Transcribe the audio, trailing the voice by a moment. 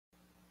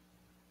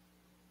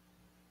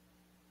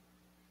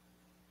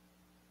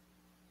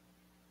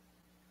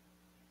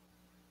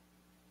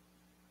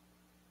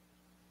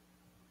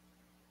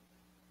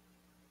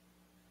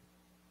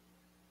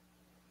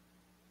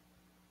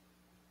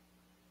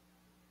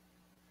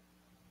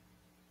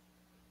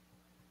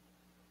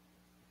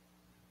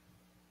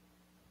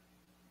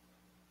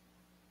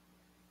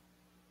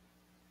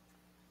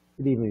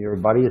Good evening,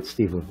 everybody. It's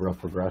Steve with Real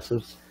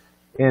Progressives,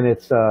 and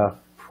it's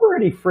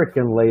pretty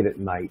freaking late at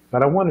night,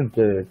 but I wanted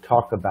to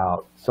talk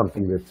about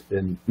something that's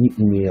been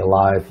eating me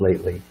alive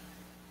lately,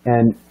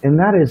 and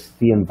that is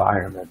the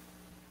environment.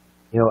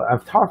 You know,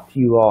 I've talked to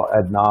you all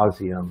ad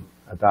nauseum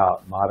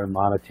about modern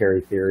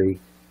monetary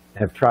theory and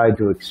have tried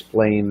to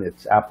explain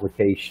its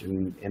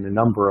application in a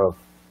number of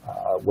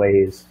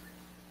ways.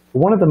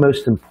 One of the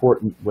most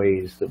important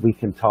ways that we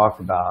can talk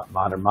about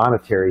modern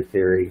monetary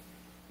theory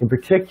in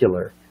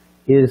particular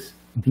is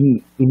the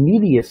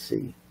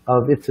immediacy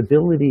of its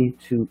ability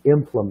to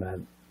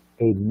implement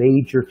a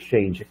major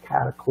change, a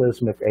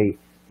cataclysmic,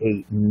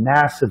 a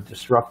massive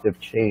disruptive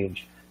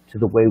change to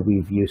the way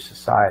we view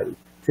society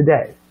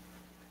today.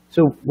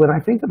 So when I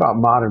think about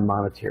modern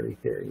monetary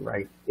theory,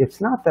 right, it's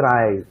not that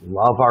I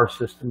love our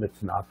system.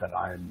 It's not that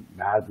I'm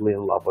madly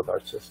in love with our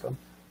system.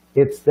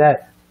 It's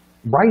that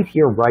right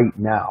here, right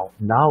now,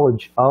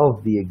 knowledge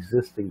of the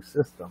existing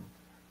system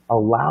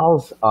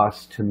allows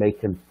us to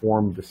make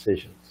informed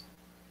decisions.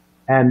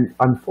 And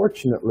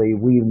unfortunately,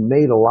 we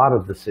made a lot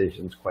of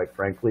decisions, quite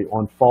frankly,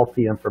 on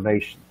faulty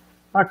information.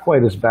 Not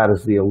quite as bad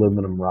as the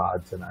aluminum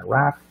rods in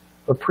Iraq,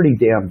 but pretty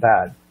damn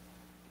bad.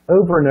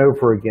 Over and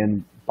over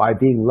again, by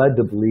being led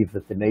to believe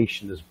that the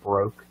nation is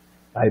broke,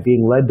 by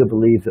being led to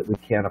believe that we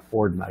can't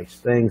afford nice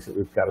things, that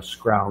we've got to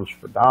scrounge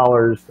for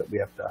dollars, that we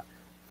have to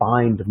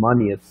find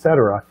money,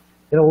 etc.,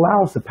 it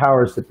allows the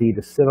powers that be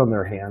to sit on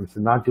their hands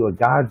and not do a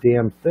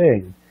goddamn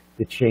thing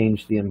to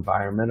change the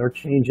environment or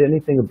change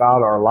anything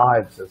about our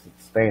lives as it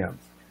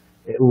stands.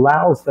 It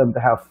allows them to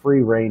have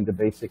free reign to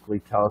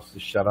basically tell us to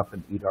shut up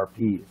and eat our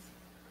peas.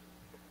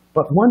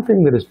 But one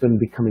thing that has been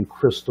becoming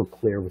crystal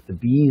clear with the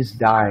bees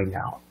dying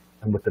out,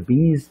 and with the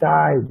bees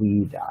die,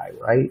 we die,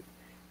 right?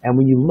 And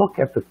when you look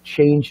at the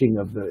changing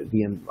of the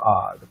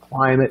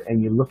climate,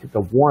 and you look at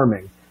the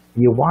warming,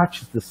 and you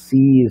watch as the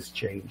seas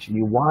change, and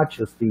you watch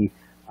as the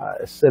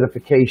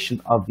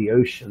acidification of the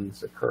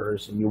oceans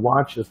occurs, and you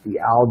watch as the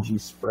algae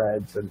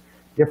spreads and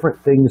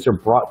different things are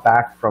brought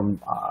back from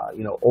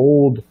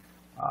old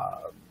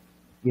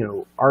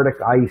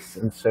Arctic ice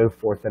and so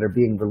forth that are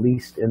being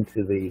released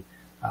into the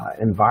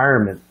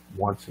environment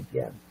once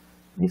again.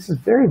 This is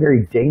very,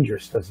 very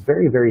dangerous. That's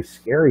very, very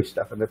scary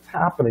stuff, and it's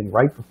happening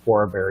right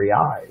before our very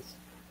eyes.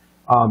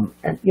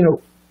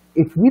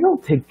 If we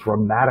don't take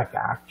dramatic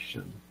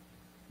action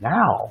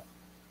now,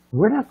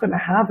 we're not going to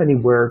have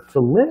anywhere to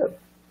live.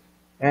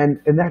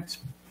 And that's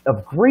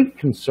of great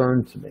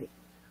concern to me.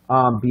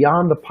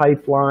 Beyond the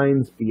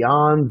pipelines,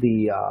 beyond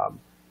the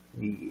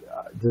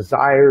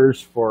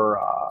desires for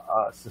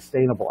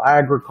sustainable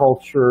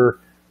agriculture,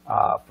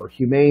 for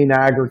humane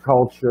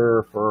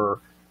agriculture,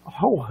 for a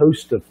whole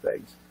host of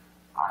things.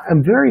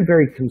 I'm very,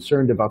 very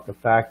concerned about the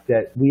fact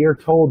that we are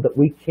told that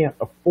we can't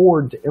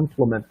afford to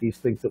implement these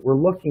things, that we're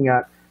looking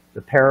at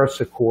the Paris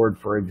Accord,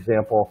 for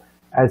example,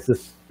 as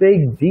this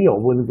big deal,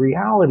 when the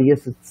reality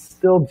is it's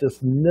still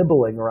just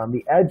nibbling around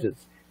the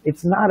edges.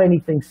 It's not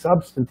anything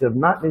substantive,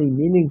 not in any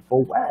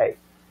meaningful way.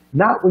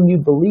 Not when you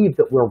believe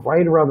that we're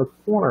right around the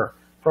corner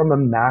from a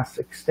mass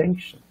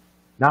extinction.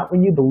 Not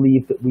when you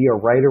believe that we are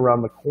right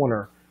around the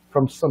corner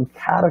from some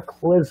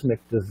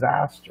cataclysmic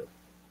disaster.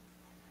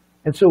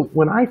 And so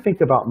when I think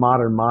about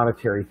modern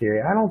monetary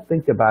theory, I don't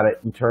think about it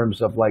in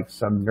terms of like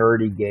some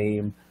nerdy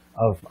game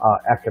of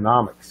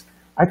economics.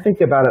 I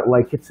think about it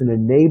like it's an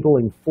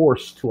enabling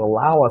force to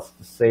allow us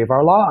to save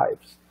our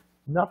lives.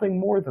 Nothing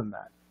more than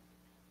that.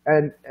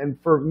 And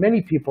for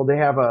many people, they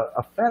have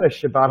a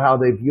fetish about how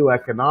they view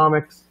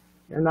economics.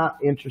 They're not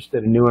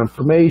interested in new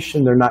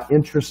information. They're not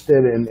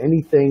interested in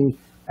anything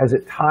as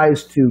it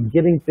ties to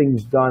getting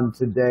things done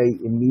today,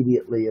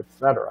 immediately,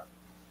 etc.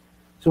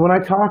 So when I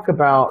talk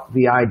about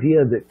the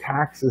idea that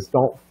taxes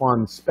don't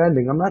fund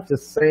spending, I'm not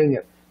just saying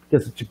it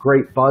because it's a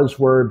great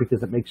buzzword,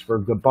 because it makes for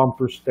a good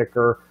bumper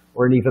sticker,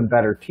 or an even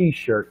better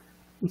t-shirt.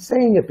 I'm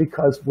saying it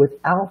because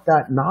without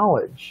that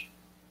knowledge,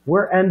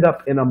 we'll end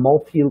up in a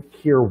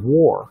multi-year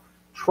war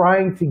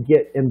trying to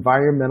get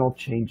environmental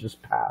changes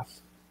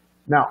passed.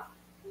 Now,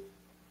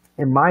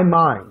 in my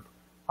mind,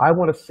 I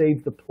want to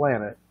save the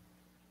planet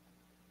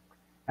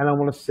and I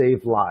want to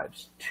save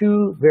lives.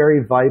 Two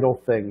very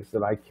vital things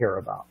that I care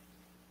about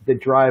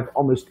that drive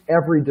almost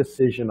every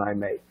decision I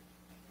make.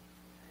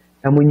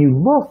 And when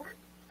you look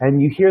and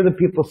you hear the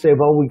people say,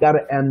 well, we got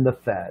to end the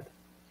Fed.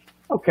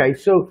 Okay,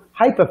 so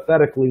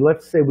hypothetically,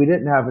 let's say we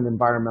didn't have an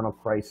environmental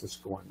crisis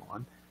going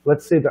on.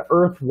 Let's say the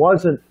Earth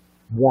wasn't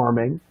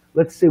warming.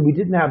 Let's say we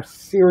didn't have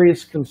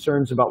serious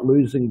concerns about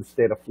losing the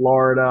state of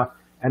Florida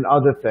and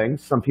other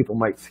things. Some people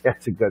might say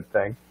that's a good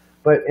thing.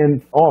 But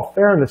in all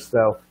fairness,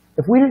 though,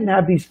 if we didn't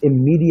have these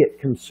immediate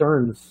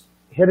concerns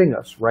hitting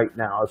us right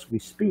now as we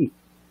speak,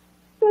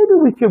 maybe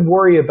we could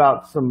worry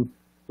about some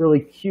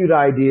really cute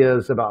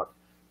ideas about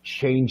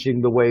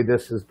changing the way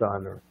this is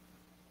done or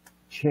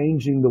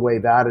changing the way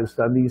that is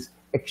done, these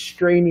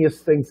extraneous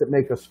things that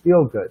make us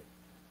feel good.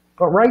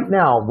 But right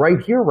now,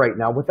 right here, right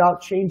now, without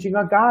changing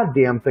a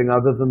goddamn thing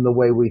other than the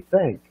way we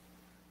think,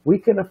 we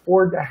can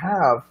afford to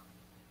have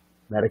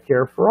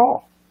Medicare for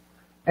all.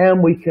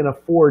 And we can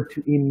afford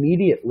to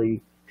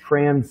immediately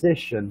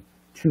transition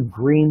to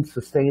green,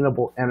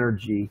 sustainable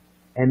energy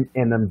and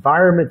an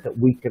environment that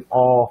we can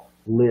all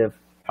live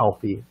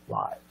healthy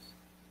lives.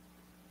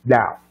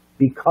 Now,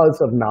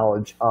 because of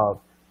knowledge of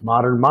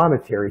modern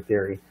monetary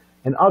theory,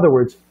 in other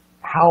words,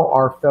 how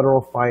our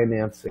federal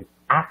financing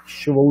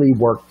actually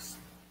works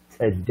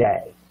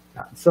today,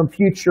 not in some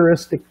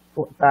futuristic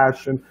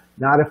fashion,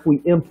 not if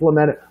we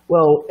implement it.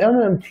 Well,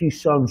 MMT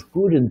sounds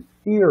good in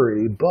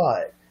theory,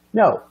 but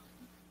no,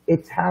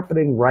 it's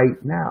happening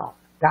right now.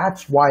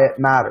 That's why it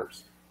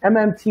matters.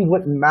 MMT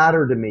wouldn't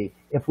matter to me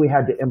if we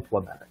had to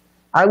implement it.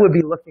 I would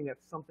be looking at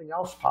something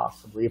else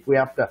possibly if we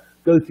have to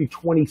go through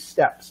 20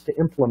 steps to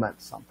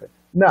implement something.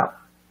 No,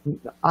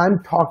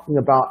 I'm talking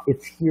about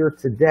it's here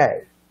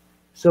today.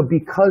 So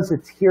because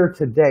it's here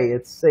today,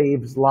 it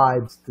saves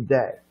lives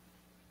today.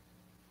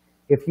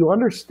 If you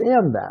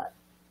understand that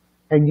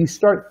and you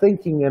start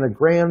thinking in a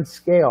grand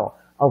scale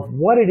of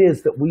what it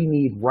is that we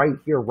need right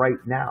here, right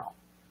now,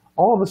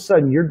 all of a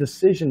sudden your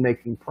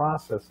decision-making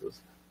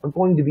processes are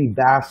going to be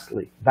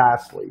vastly,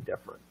 vastly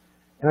different.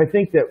 And I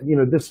think that,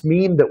 this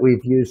meme that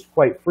we've used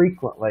quite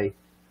frequently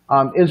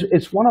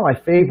it's one of my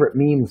favorite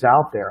memes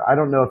out there. I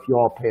don't know if you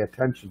all pay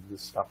attention to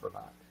this stuff or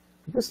not.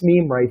 But this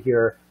meme right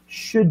here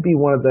should be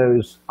one of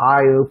those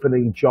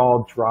eye-opening,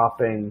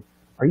 jaw-dropping,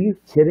 are you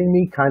kidding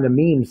me kind of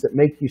memes that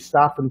make you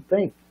stop and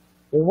think,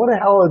 well, what the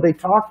hell are they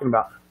talking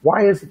about?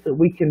 Why is it that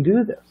we can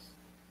do this?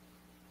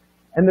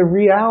 And the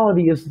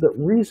reality is the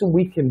reason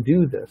we can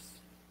do this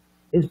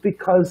is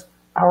because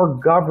our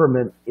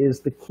government is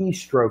the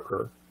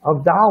keystroker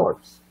of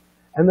dollars.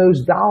 And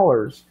those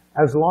dollars,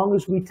 as long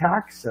as we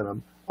tax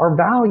them, are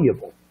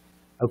valuable,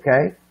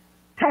 okay?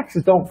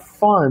 Taxes don't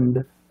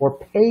fund or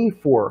pay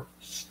for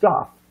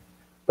stuff,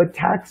 but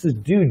taxes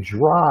do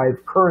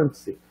drive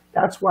currency.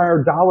 That's why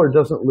our dollar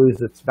doesn't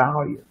lose its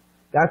value.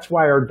 That's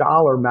why our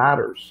dollar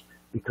matters,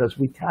 because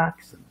we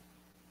tax them.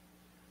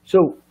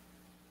 So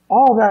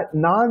all that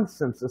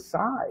nonsense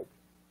aside,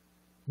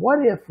 what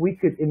if we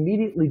could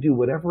immediately do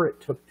whatever it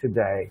took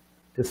today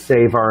to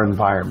save our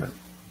environment?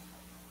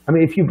 I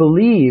mean, if you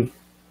believe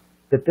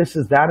that this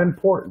is that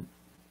important,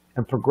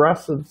 and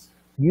progressives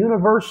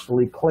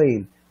universally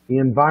claim the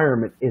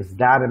environment is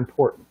that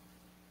important,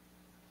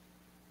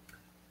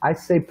 I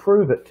say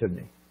prove it to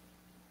me.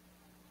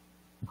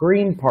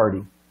 Green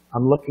Party,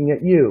 I'm looking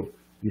at you.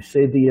 You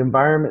say the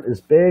environment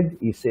is big,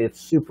 you say it's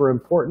super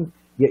important,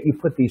 yet you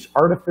put these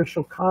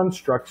artificial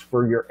constructs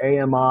for your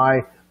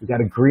AMI. We got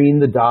to green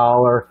the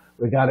dollar,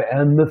 we got to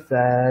end the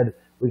Fed,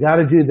 we got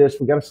to do this,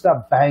 we got to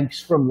stop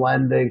banks from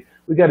lending,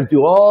 we got to do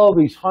all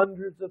these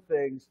hundreds of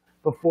things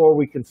before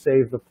we can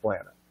save the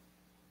planet.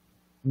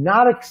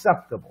 Not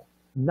acceptable.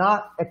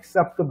 Not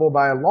acceptable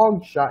by a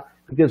long shot,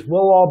 because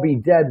we'll all be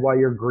dead while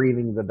you're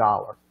greening the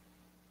dollar.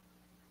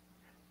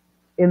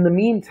 In the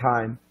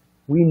meantime,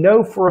 we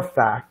know for a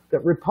fact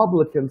that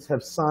Republicans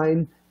have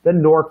signed the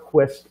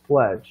Norquist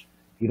Pledge.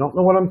 If you don't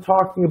know what I'm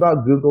talking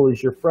about, Google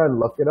is your friend.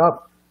 Look it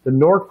up. The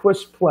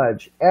Norquist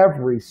Pledge,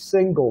 every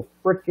single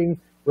freaking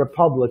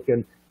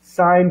Republican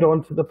signed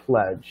onto the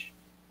pledge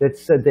that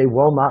said they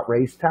will not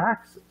raise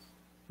taxes.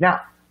 Now,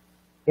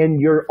 in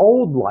your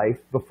old life,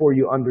 before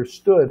you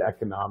understood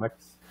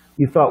economics,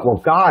 you thought, well,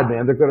 God,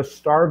 man, they're going to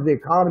starve the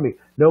economy.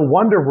 No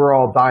wonder we're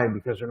all dying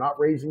because they're not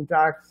raising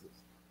taxes.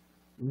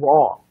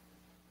 Wrong.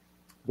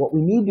 What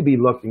we need to be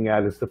looking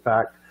at is the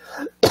fact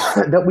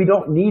that we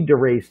don't need to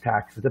raise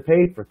taxes to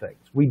pay for things.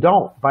 We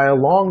don't, by a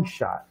long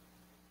shot.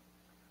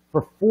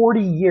 For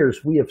 40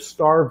 years, we have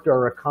starved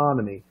our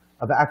economy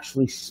of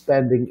actually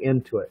spending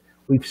into it.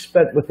 We've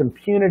spent with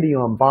impunity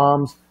on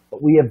bombs,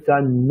 but we have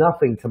done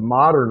nothing to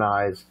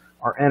modernize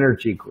our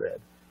energy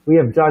grid. We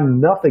have done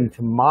nothing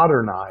to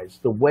modernize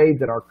the way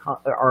that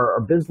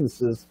our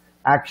businesses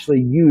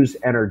actually use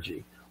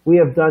energy. We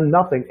have done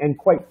nothing, and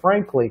quite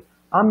frankly,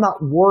 I'm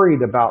not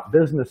worried about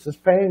businesses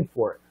paying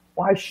for it.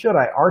 Why should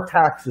I? Our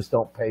taxes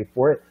don't pay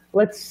for it.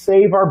 Let's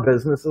save our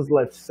businesses,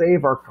 let's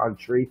save our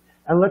country,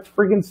 and let's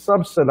friggin'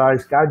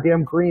 subsidize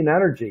goddamn green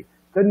energy.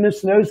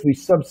 Goodness knows we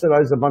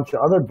subsidize a bunch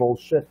of other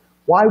bullshit.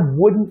 Why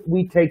wouldn't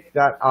we take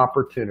that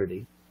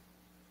opportunity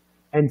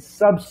and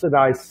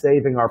subsidize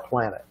saving our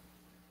planet?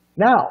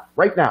 Now,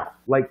 right now,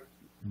 like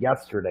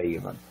yesterday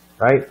even,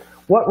 right?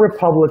 What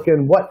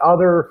Republican, what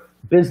other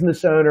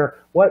business owner,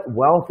 what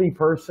wealthy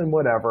person,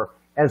 whatever,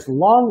 as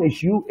long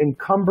as you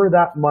encumber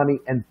that money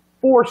and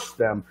force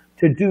them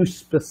to do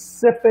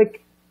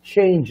specific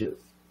changes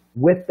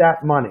with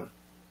that money,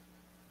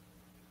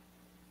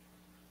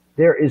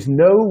 there is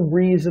no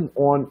reason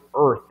on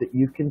earth that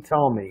you can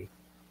tell me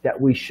that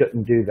we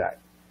shouldn't do that.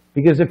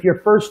 Because if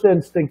your first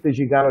instinct is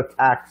you got to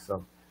tax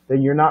them,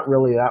 then you're not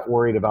really that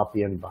worried about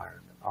the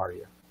environment, are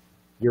you?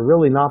 You're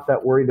really not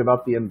that worried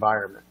about the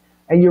environment.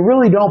 And you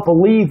really don't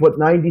believe what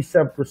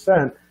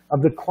 97%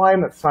 of the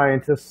climate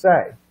scientists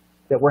say,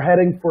 that we're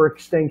heading for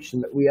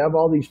extinction, that we have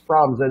all these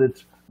problems, that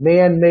it's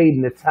man-made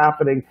and it's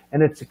happening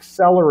and it's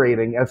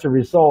accelerating as a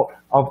result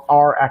of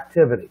our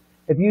activity.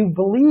 If you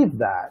believe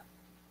that,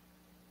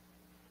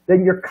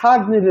 then your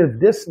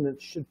cognitive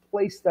dissonance should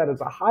place that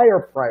as a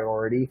higher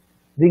priority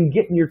than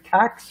getting your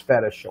tax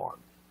fetish on.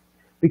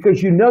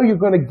 Because you know you're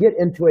going to get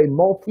into a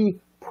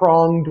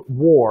multi-pronged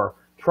war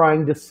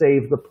trying to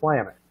save the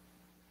planet.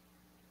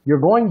 You're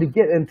going to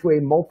get into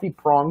a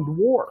multi-pronged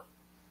war.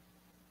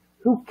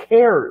 Who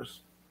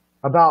cares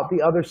about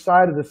the other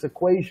side of this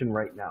equation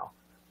right now?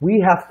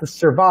 We have to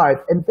survive,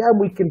 and then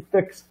we can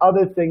fix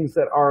other things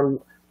that are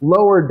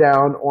lower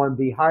down on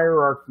the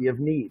hierarchy of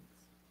needs.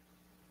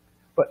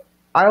 But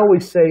I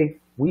always say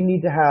we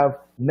need to have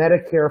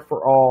Medicare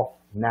for all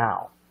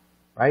now,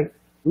 right?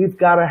 We've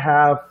got to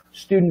have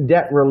student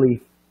debt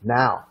relief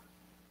now.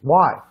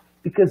 Why?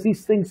 Because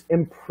these things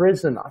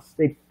imprison us.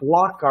 They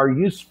block our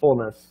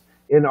usefulness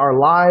in our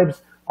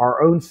lives,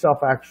 our own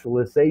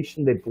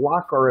self-actualization. They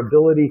block our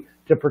ability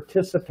to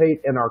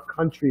participate in our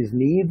country's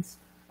needs.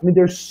 I mean,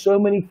 there's so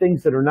many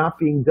things that are not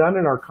being done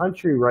in our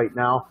country right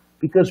now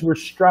because we're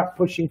strapped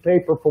pushing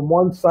paper from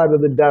one side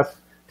of the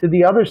desk to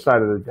the other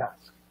side of the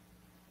desk.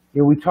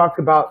 You know, we talk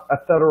about a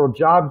federal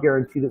job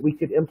guarantee that we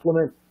could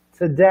implement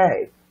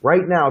today,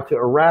 right now, to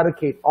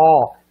eradicate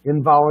all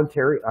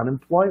involuntary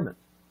unemployment.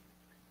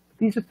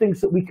 These are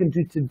things that we can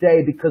do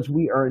today because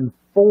we are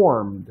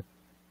informed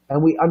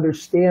and we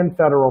understand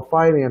federal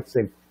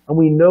financing, and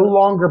we no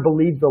longer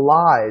believe the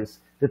lies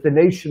that the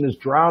nation is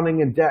drowning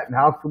in debt and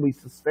how can we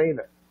sustain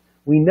it.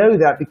 We know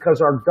that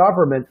because our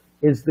government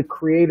is the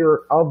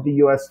creator of the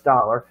US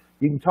dollar.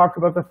 You can talk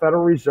about the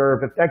Federal Reserve.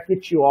 If that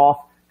gets you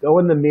off, go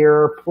in the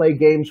mirror, play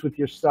games with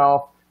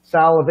yourself,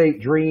 salivate,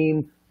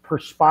 dream,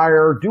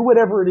 perspire, do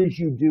whatever it is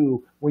you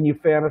do when you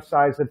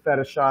fantasize and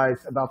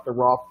fetishize about the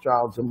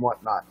Rothschilds and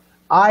whatnot.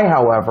 I,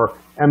 however,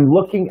 am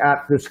looking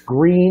at this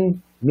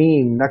green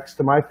meme next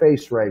to my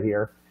face right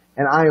here,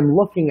 and I am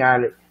looking at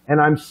it and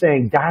I'm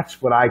saying,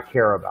 that's what I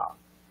care about.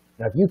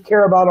 Now, if you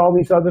care about all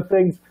these other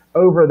things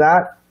over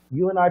that,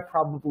 you and I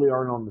probably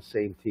aren't on the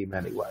same team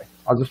anyway.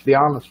 I'll just be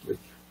honest with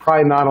you.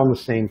 Probably not on the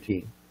same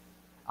team.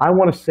 I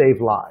want to save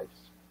lives.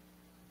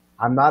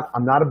 I'm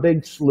not a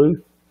big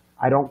sleuth.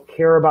 I don't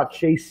care about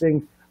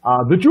chasing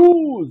the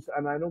Jews,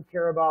 and I don't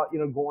care about, you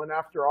know, going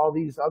after all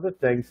these other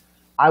things.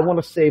 I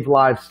want to save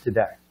lives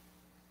today.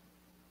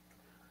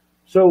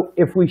 So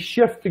if we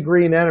shift to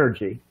green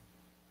energy,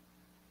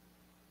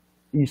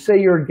 you say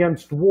you're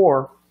against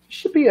war, it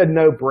should be a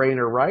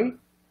no-brainer, right?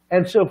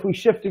 And so if we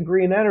shift to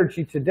green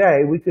energy today,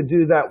 we could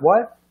do that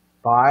what?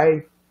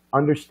 By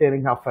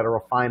understanding how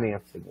federal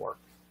financing works.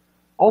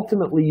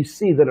 Ultimately, you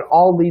see that it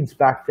all leads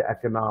back to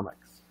economics.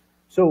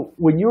 So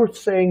when you're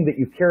saying that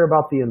you care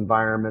about the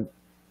environment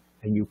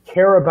and you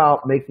care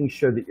about making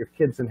sure that your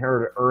kids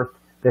inherit an earth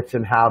that's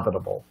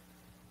inhabitable,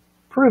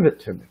 prove it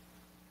to me.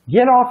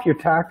 Get off your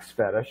tax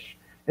fetish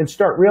and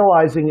start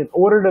realizing in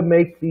order to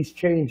make these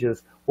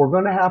changes, we're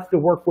going to have to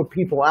work with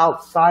people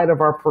outside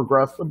of our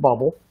progressive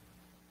bubble,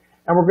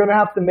 and we're going to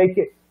have to make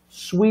it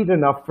sweet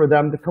enough for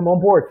them to come on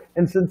board.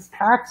 And since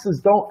taxes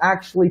don't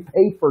actually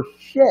pay for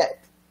shit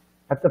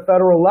at the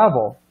federal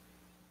level,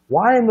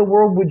 why in the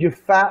world would you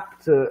fap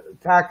to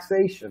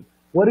taxation?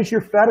 What is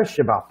your fetish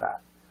about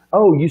that?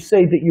 Oh, you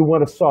say that you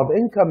want to solve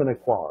income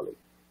inequality.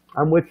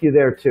 I'm with you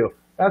there too.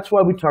 That's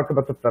why we talk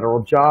about the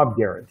federal job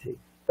guarantee.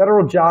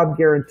 Federal job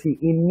guarantee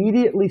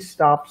immediately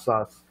stops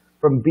us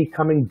from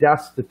becoming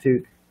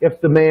destitute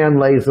if the man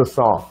lays us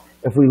off.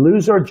 If we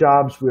lose our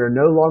jobs, we are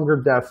no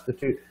longer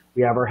destitute.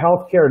 We have our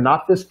health care,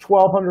 not this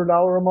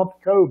 $1,200 a month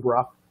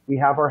COBRA. We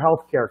have our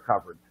health care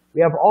covered.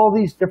 We have all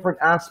these different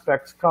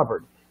aspects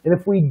covered. And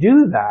if we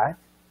do that,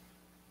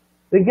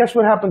 then guess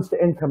what happens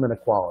to income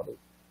inequality?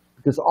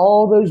 Because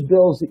all those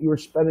bills that you were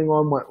spending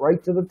on went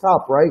right to the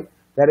top, right?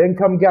 That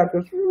income gap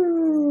goes,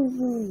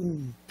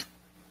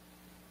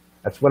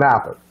 that's what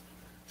happens.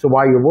 So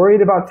while you're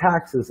worried about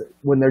taxes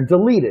when they're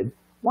deleted,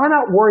 why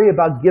not worry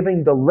about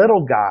giving the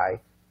little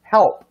guy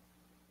help?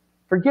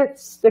 Forget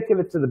sticking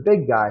it to the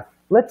big guy.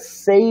 Let's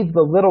save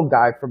the little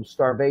guy from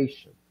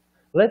starvation.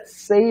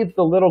 Let's save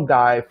the little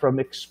guy from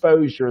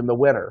exposure in the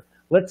winter.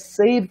 Let's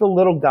save the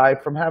little guy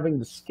from having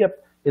to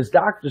skip his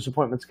doctor's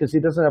appointments because he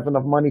doesn't have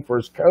enough money for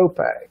his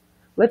copay.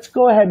 Let's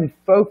go ahead and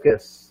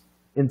focus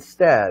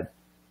instead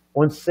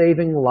on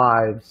saving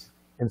lives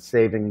and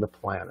saving the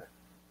planet.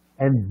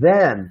 And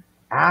then,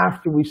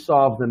 after we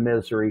solve the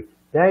misery,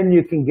 then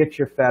you can get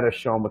your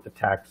fetish on with the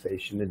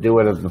taxation and do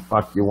whatever the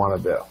fuck you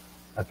want to do.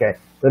 Okay?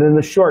 But in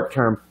the short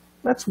term,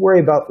 let's worry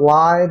about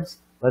lives.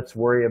 Let's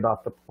worry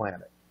about the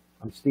planet.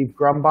 I'm Steve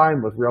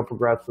Grumbine with Real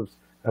Progressives.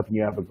 Hoping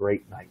you have a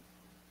great night.